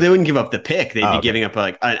high. Oh, they wouldn't give up the pick. They'd be giving up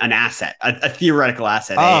like an asset, a theoretical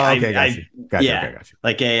asset. Okay, got you.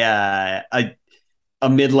 Like a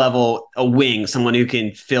mid-level, a wing, someone who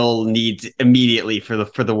can fill needs immediately for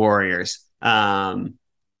the Warriors.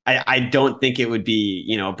 I don't think it would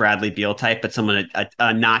be, a Bradley Beal type, but someone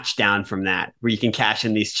a notch down from that, where you can cash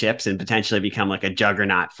in these chips and potentially become like a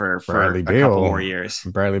juggernaut for a couple more years.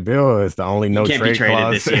 Bradley Beal is the only no trade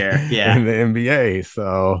clause this year, in the NBA,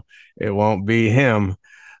 so it won't be him.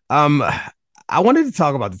 I wanted to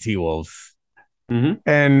talk about the T-Wolves,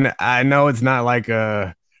 and I know it's not like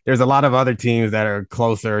there's a lot of other teams that are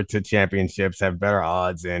closer to championships, have better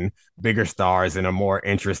odds and bigger stars, and are more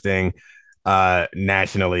interesting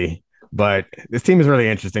nationally, but this team is really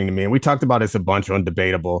interesting to me, and we talked about this a bunch on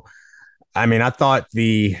Debatable. I mean, I thought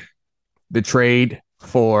the trade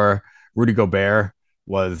for Rudy Gobert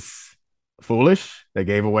was foolish. They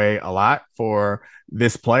gave away a lot for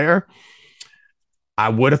this player. I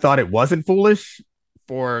would have thought it wasn't foolish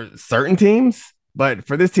for certain teams, but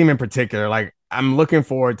for this team in particular, like, I'm looking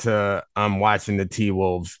forward to watching the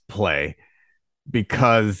T-Wolves play,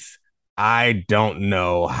 because I don't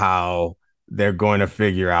know how they're going to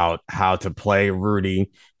figure out how to play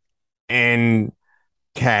Rudy and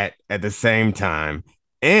Cat at the same time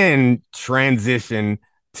and transition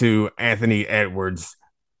to Anthony Edwards,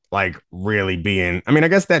 like really being, I mean, I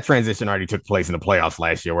guess that transition already took place in the playoffs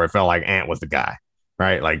last year, where it felt like Ant was the guy,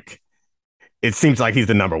 right? Like, it seems like he's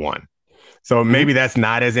the number one. So maybe that's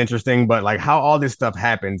not as interesting, but like how all this stuff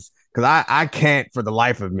happens, because I can't for the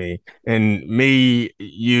life of me, and me,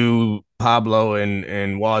 you, Pablo, and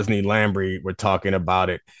Wosny Lambrey were talking about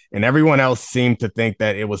it, and everyone else seemed to think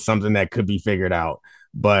that it was something that could be figured out.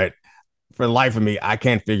 But for the life of me, I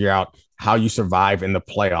can't figure out how you survive in the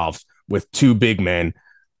playoffs with two big men,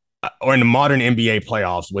 or in the modern NBA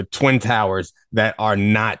playoffs with twin towers that are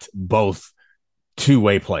not both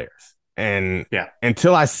two-way players. And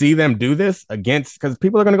until I see them do this because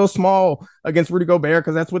people are going to go small against Rudy Gobert,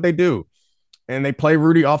 because that's what they do. And they play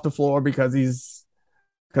Rudy off the floor because he's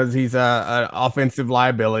an offensive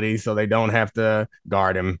liability, so they don't have to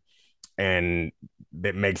guard him. And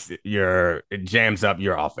it jams up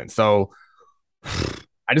your offense. So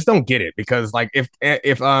I just don't get it, because like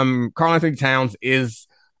if Karl-Anthony Towns is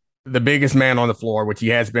the biggest man on the floor, which he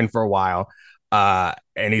has been for a while,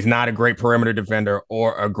 and he's not a great perimeter defender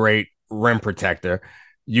or a great rim protector,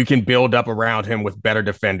 you can build up around him with better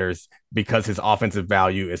defenders, because his offensive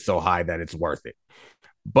value is so high that it's worth it.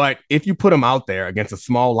 But if you put him out there against a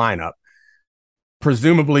small lineup,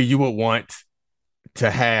 presumably you would want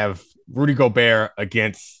to have Rudy Gobert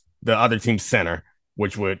against the other team's center,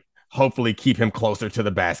 which would hopefully keep him closer to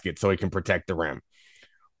the basket so he can protect the rim,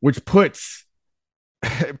 which puts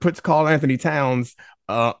Karl Anthony Towns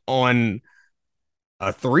on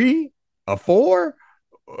a 3, a 4,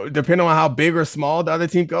 depending on how big or small the other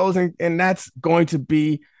team goes. And that's going to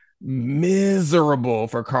be miserable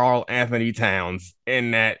for Karl Anthony Towns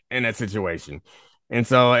in that situation. And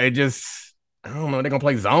so I don't know. They're gonna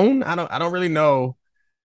play zone. I don't really know.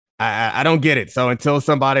 I don't get it. So until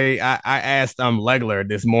somebody, I asked Legler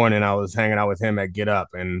this morning. I was hanging out with him at Get Up,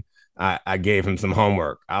 and I gave him some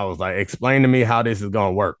homework. I was like, explain to me how this is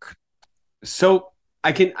gonna work. So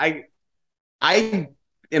I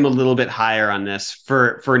am a little bit higher on this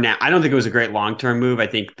for now. I don't think it was a great long-term move. I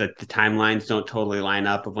think that the timelines don't totally line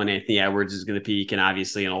up of when Anthony Edwards is going to peak, and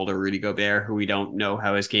obviously an older Rudy Gobert, who we don't know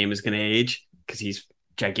how his game is going to age because he's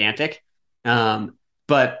gigantic.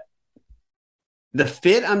 But the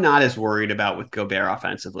fit I'm not as worried about with Gobert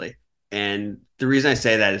offensively. And the reason I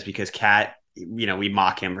say that is because Cat, we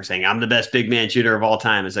mock him for saying I'm the best big man shooter of all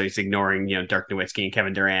time. And so he's ignoring, Dirk Nowitzki and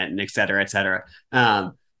Kevin Durant and et cetera, et cetera.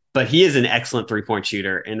 But he is an excellent 3-point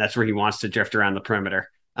shooter, and that's where he wants to drift around the perimeter.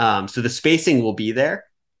 So the spacing will be there.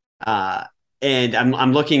 And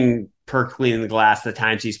I'm looking per cleaning the glass the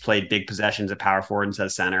times he's played big possessions at power forward instead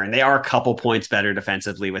of center. And they are a couple points better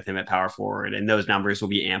defensively with him at power forward. And those numbers will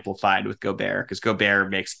be amplified with Gobert because Gobert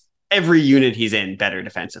makes every unit he's in better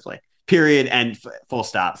defensively, period. And full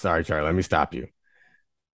stop. Sorry, Charlie, let me stop you.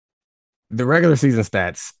 The regular season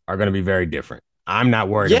stats are going to be very different. I'm not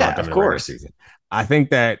worried about them in the regular season. I think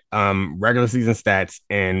that regular season stats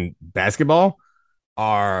in basketball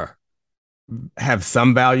have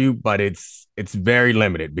some value, but it's very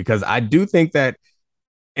limited because I do think that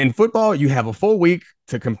in football, you have a full week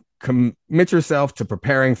to commit yourself to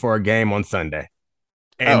preparing for a game on Sunday.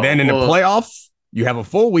 And then in the playoffs, you have a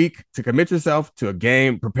full week to commit yourself to a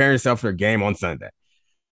game, prepare yourself for a game on Sunday.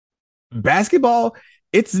 Basketball,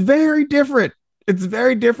 it's very different. It's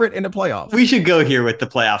very different in the playoffs. We should go here with the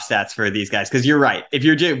playoff stats for these guys because you're right.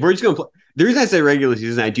 We're just going to play. The reason I say regular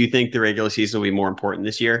season, I do think the regular season will be more important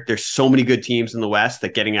this year. There's so many good teams in the West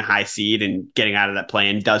that getting a high seed and getting out of that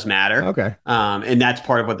play-in does matter. Okay. And that's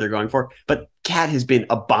part of what they're going for. But Cat has been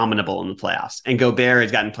abominable in the playoffs, and Gobert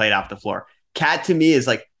has gotten played off the floor. Cat to me is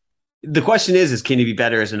like, the question is can he be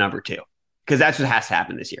better as a number 2? Because that's what has to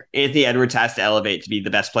happen this year. Anthony Edwards has to elevate to be the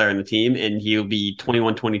best player in the team, and he'll be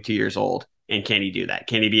 21, 22 years old. And can he do that?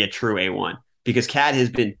 Can he be a true A1? Because Cat has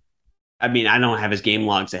been, I don't have his game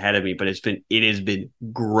logs ahead of me, but it has been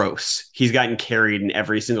gross. He's gotten carried in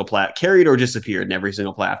every single carried or disappeared in every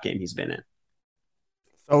single playoff game he's been in.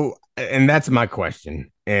 So, and that's my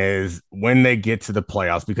question is when they get to the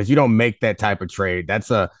playoffs, because you don't make that type of trade.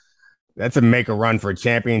 That's a make a run for a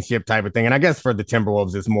championship type of thing. And I guess for the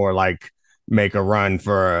Timberwolves, it's more like make a run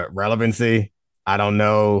for relevancy. I don't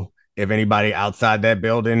know if anybody outside that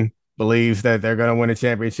building believes that they're going to win a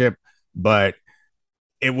championship, but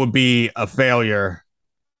it would be a failure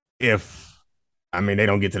if, they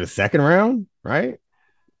don't get to the second round, right?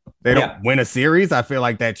 They don't win a series. I feel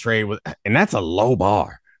like that trade was, and that's a low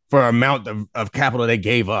bar for amount of capital they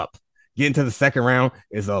gave up. Getting to the second round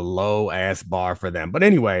is a low ass bar for them. But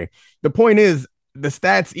anyway, the point is the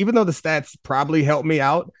stats, even though the stats probably help me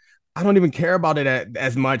out, I don't even care about it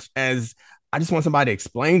as much as I just want somebody to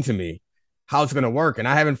explain to me how it's going to work. And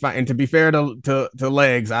I haven't found, and to be fair to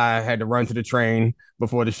Legs, I had to run to the train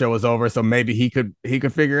before the show was over. So maybe he could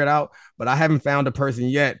figure it out, but I haven't found a person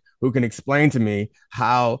yet who can explain to me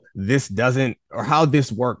how this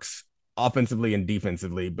works offensively and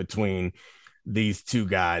defensively between these two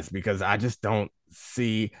guys, because I just don't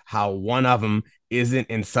see how one of them isn't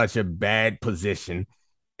in such a bad position.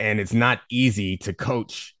 And it's not easy to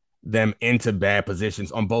coach them into bad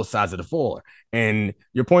positions on both sides of the floor. And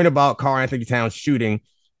your point about Karl Anthony Towns shooting,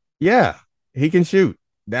 yeah, he can shoot.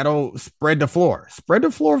 That'll spread the floor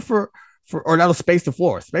for or that'll space the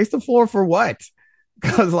floor for what?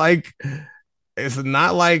 Because it's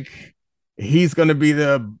not like he's going to be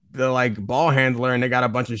the like ball handler and they got a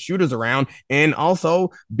bunch of shooters around. And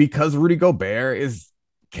also because Rudy Gobert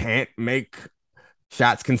can't make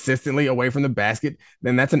shots consistently away from the basket,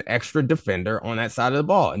 then that's an extra defender on that side of the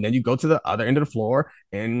ball. And then you go to the other end of the floor,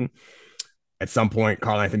 and at some point,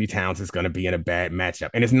 Karl Anthony Towns is going to be in a bad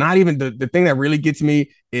matchup. And it's not even the thing that really gets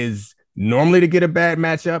me is normally to get a bad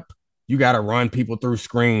matchup, you got to run people through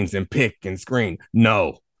screens and pick and screen.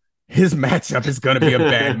 No, his matchup is going to be a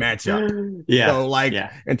bad matchup. Yeah. So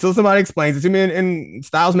until somebody explains it to me, and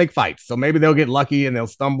styles make fights. So maybe they'll get lucky and they'll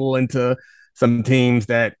stumble into some teams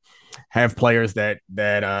that have players that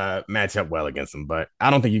match up well against them, but I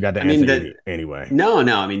don't think you got the answer anyway. No.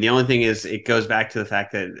 The only thing is it goes back to the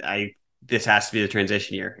fact that this has to be the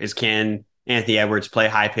transition year, is can Anthony Edwards play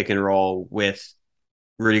high pick and roll with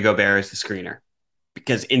Rudy Gobert as the screener?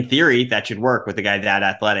 Because in theory, that should work with a guy that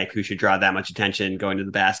athletic who should draw that much attention going to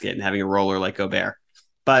the basket and having a roller like Gobert.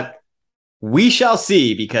 But we shall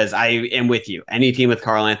see, because I am with you. Any team with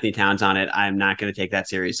Karl Anthony Towns on it, I'm not going to take that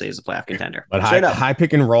seriously as a playoff contender. But high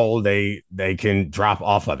pick and roll, they can drop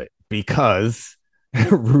off of it because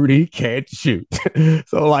Rudy can't shoot.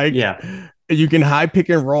 So like, yeah, you can high pick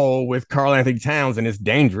and roll with Karl Anthony Towns, and it's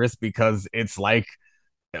dangerous because it's like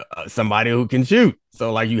somebody who can shoot.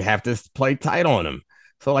 So like, you have to play tight on him.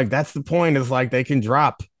 So like, that's the point, is like they can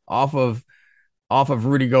drop off of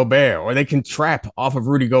Rudy Gobert, or they can trap off of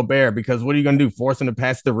Rudy Gobert, because what are you going to do? Force him to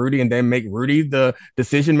pass to Rudy and then make Rudy the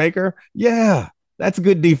decision maker? Yeah, that's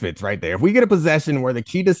good defense right there. If we get a possession where the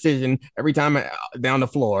key decision every time down the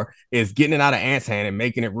floor is getting it out of Ant's hand and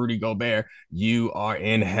making it Rudy Gobert, you are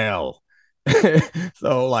in hell.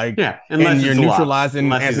 So like, yeah, unless you're neutralizing,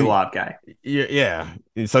 unless he's a lob guy. Yeah.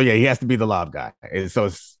 So yeah, he has to be the lob guy. So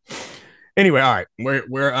anyway, all right,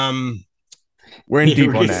 we're in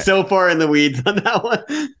deep on that. So far in the weeds on that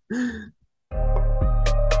one.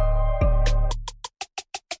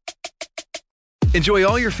 Enjoy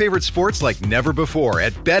all your favorite sports like never before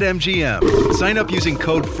at BetMGM. Sign up using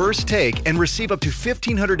code FIRSTTAKE and receive up to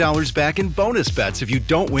 $1,500 back in bonus bets if you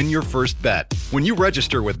don't win your first bet. When you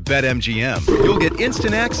register with BetMGM, you'll get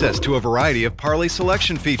instant access to a variety of parlay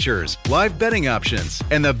selection features, live betting options,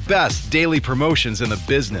 and the best daily promotions in the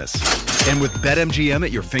business. And with BetMGM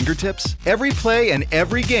at your fingertips, every play and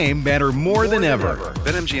every game matter more than ever.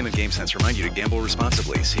 BetMGM and GameSense remind you to gamble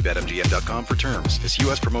responsibly. See BetMGM.com for terms. This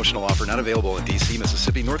U.S. promotional offer not available in D.C.,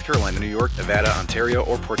 Mississippi, North Carolina, New York, Nevada, Ontario,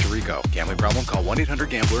 or Puerto Rico. Gambling problem? Call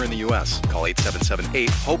 1-800-GAMBLER in the U.S. Call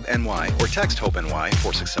 877-8-HOPE-NY or text HOPE-NY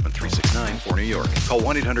 467-369 for New York. Call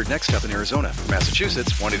 1-800-NEXT-STEP in Arizona. For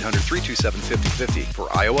Massachusetts, 1-800-327-5050.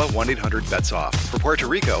 For Iowa, 1-800-BETS-OFF. For Puerto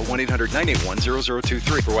Rico,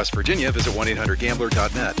 1-800-981-0023. For West Virginia, visit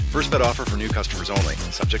 1-800-GAMBLER.net. First bet offer for new customers only.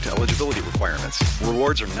 Subject to eligibility requirements.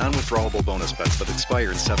 Rewards are non-withdrawable bonus bets that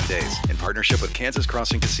expire in 7 days. In partnership with Kansas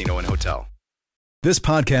Crossing Casino and Hotel. This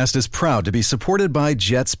podcast is proud to be supported by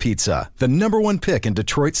Jets Pizza, the #1 pick in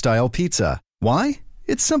Detroit-style pizza. Why?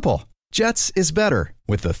 It's simple. Jets is better.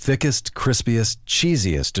 With the thickest, crispiest,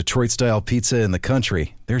 cheesiest Detroit-style pizza in the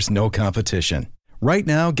country, there's no competition. Right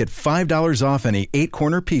now, get $5 off any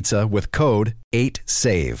 8-corner pizza with code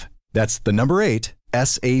 8SAVE. That's the number 8,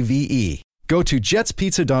 S-A-V-E. Go to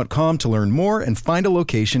jetspizza.com to learn more and find a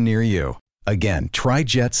location near you. Again, try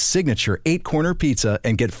Jet's signature 8-corner pizza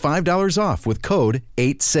and get $5 off with code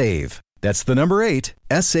 8SAVE. That's the number 8,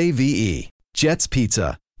 S-A-V-E. Jet's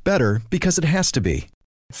Pizza. Better because it has to be.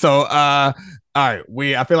 So, all right,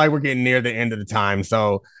 I feel like we're getting near the end of the time.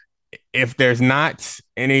 So if there's not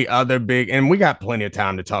any other big, and we got plenty of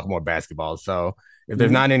time to talk more basketball. So if there's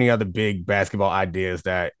not any other big basketball ideas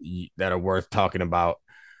that are worth talking about,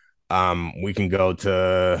 we can go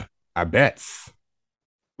to our bets.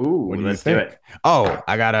 Ooh, let's do it. Oh,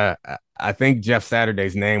 I think Jeff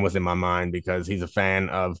Saturday's name was in my mind because he's a fan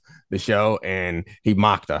of the show and he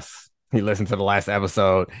mocked us. He listened to the last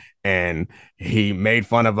episode and he made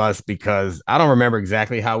fun of us because I don't remember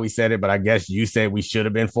exactly how we said it, but I guess you said we should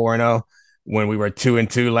have been 4-0 when we were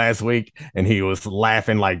 2-2 last week. And he was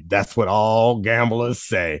laughing like that's what all gamblers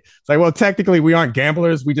say. It's like, well, technically we aren't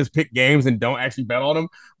gamblers. We just pick games and don't actually bet on them.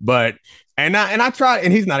 But I tried,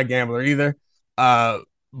 and he's not a gambler either.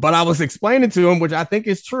 But I was explaining to him, which I think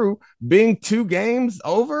is true, being 2 games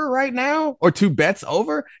over right now or 2 bets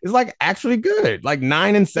over is like actually good. Like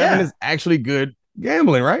 9-7 is actually good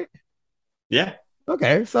gambling, right? Yeah.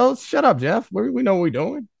 Okay. So shut up, Jeff. We know what we're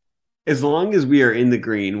doing. As long as we are in the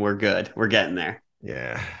green, we're good. We're getting there.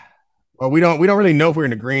 Yeah. Well, we don't really know if we're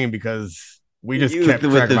in the green because we just kept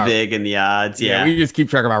track with the of vig and the odds. Yeah. We just keep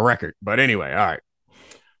track of our record. But anyway, all right.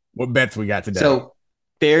 What bets we got today? So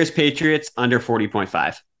Bears Patriots under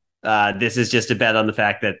 40.5. This is just a bet on the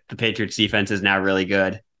fact that the Patriots defense is now really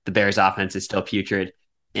good. The Bears offense is still putrid,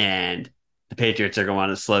 and the Patriots are going to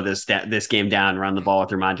want to slow this game down, run the ball with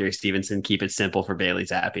Ramondre Stevenson, keep it simple for Bailey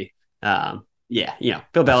Zappi. Bill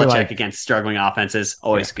Belichick against struggling offenses,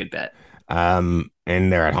 always a good bet. And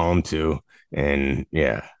they're at home too, and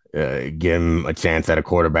give him a chance at a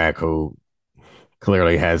quarterback who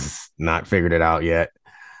clearly has not figured it out yet.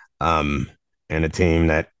 And a team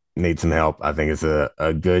that needs some help. I think it's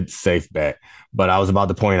a good, safe bet. But I was about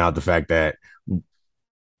to point out the fact that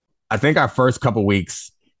I think our first couple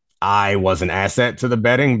weeks, I was an asset to the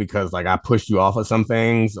betting because like I pushed you off of some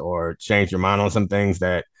things or changed your mind on some things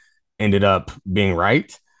that ended up being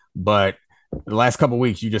right. But the last couple of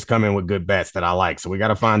weeks, you just come in with good bets that I like. So we got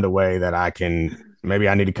to find a way that I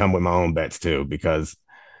need to come with my own bets too, because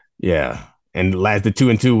and the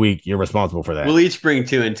 2-2 week, you're responsible for that. We'll each bring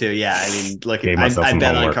 2 and 2. Yeah, I mean, I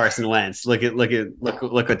bet on Carson Wentz. Look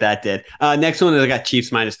what that did. Next one is I got Chiefs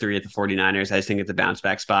 -3 at the 49ers. I just think it's a bounce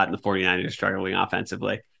back spot, and the 49ers are struggling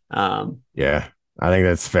offensively. Yeah, I think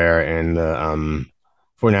that's fair. And the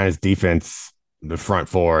 49ers defense, the front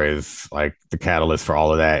four is like the catalyst for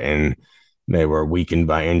all of that, and they were weakened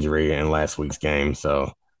by injury in last week's game.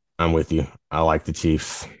 So I'm with you. I like the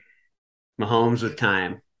Chiefs. Mahomes with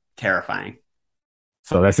time, terrifying.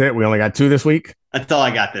 So that's it. We only got 2 this week. That's all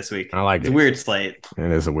I got this week. I like it. It's a weird slate.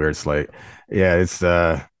 It is a weird slate. Yeah, it's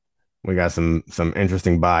we got some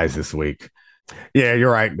interesting buys this week. Yeah,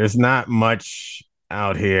 you're right. There's not much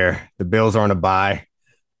out here. The Bills aren't a buy.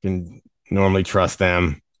 You can normally trust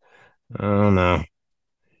them. I don't know.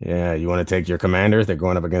 Yeah, you want to take your Commanders? They're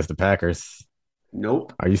going up against the Packers.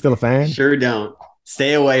 Nope. Are you still a fan? Sure don't.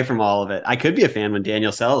 Stay away from all of it. I could be a fan when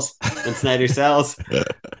Daniel sells, when Snyder sells.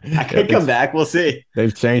 I could come back. We'll see.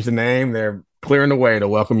 They've changed the name. They're clearing the way to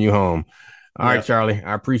welcome you home. All right, Charlie.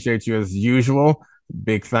 I appreciate you as usual.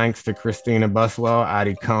 Big thanks to Christina Buswell,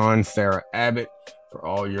 Adi Khan, Sarah Abbott for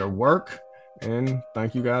all your work. And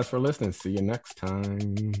thank you guys for listening. See you next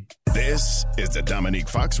time. This is the Dominique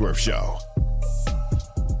Foxworth Show.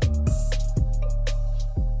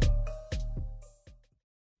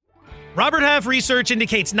 Robert Half research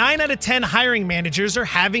indicates 9 out of 10 hiring managers are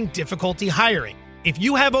having difficulty hiring. If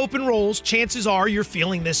you have open roles, chances are you're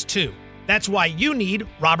feeling this too. That's why you need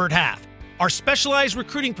Robert Half. Our specialized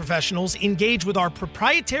recruiting professionals engage with our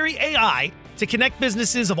proprietary AI to connect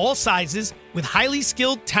businesses of all sizes with highly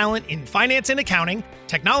skilled talent in finance and accounting,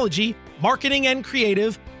 technology, marketing and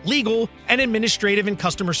creative, legal, and administrative and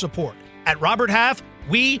customer support. At Robert Half,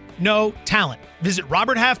 we know talent. Visit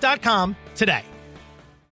roberthalf.com today.